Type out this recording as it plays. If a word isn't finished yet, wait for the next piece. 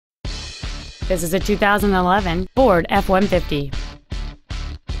This is a 2011 Ford F-150.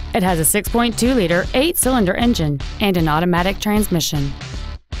 It has a 6.2-liter 8-cylinder engine and an automatic transmission.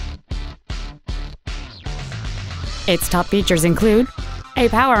 Its top features include a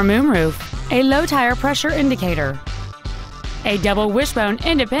power moonroof, a low tire pressure indicator, a double wishbone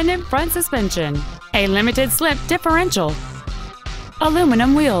independent front suspension, a limited slip differential,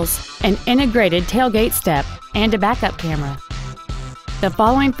 aluminum wheels, an integrated tailgate step, and a backup camera. The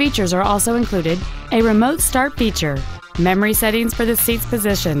following features are also included: a remote start feature, memory settings for the seat's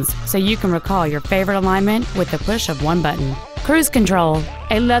positions so you can recall your favorite alignment with the push of one button, cruise control,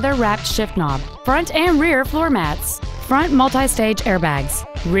 a leather-wrapped shift knob, front and rear floor mats, front multi-stage airbags,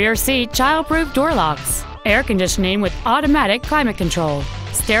 rear seat child-proof door locks, air conditioning with automatic climate control,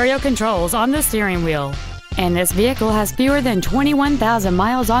 stereo controls on the steering wheel, and this vehicle has fewer than 21,000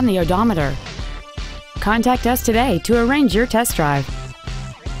 miles on the odometer. Contact us today to arrange your test drive.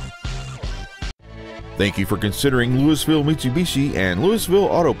 Thank you for considering Louisville Mitsubishi and Louisville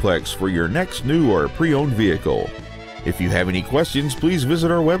Autoplex for your next new or pre-owned vehicle. If you have any questions, please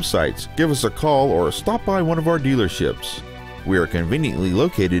visit our websites, give us a call, or stop by one of our dealerships. We are conveniently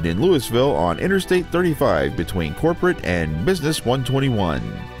located in Louisville on Interstate 35 between Corporate and Business 121.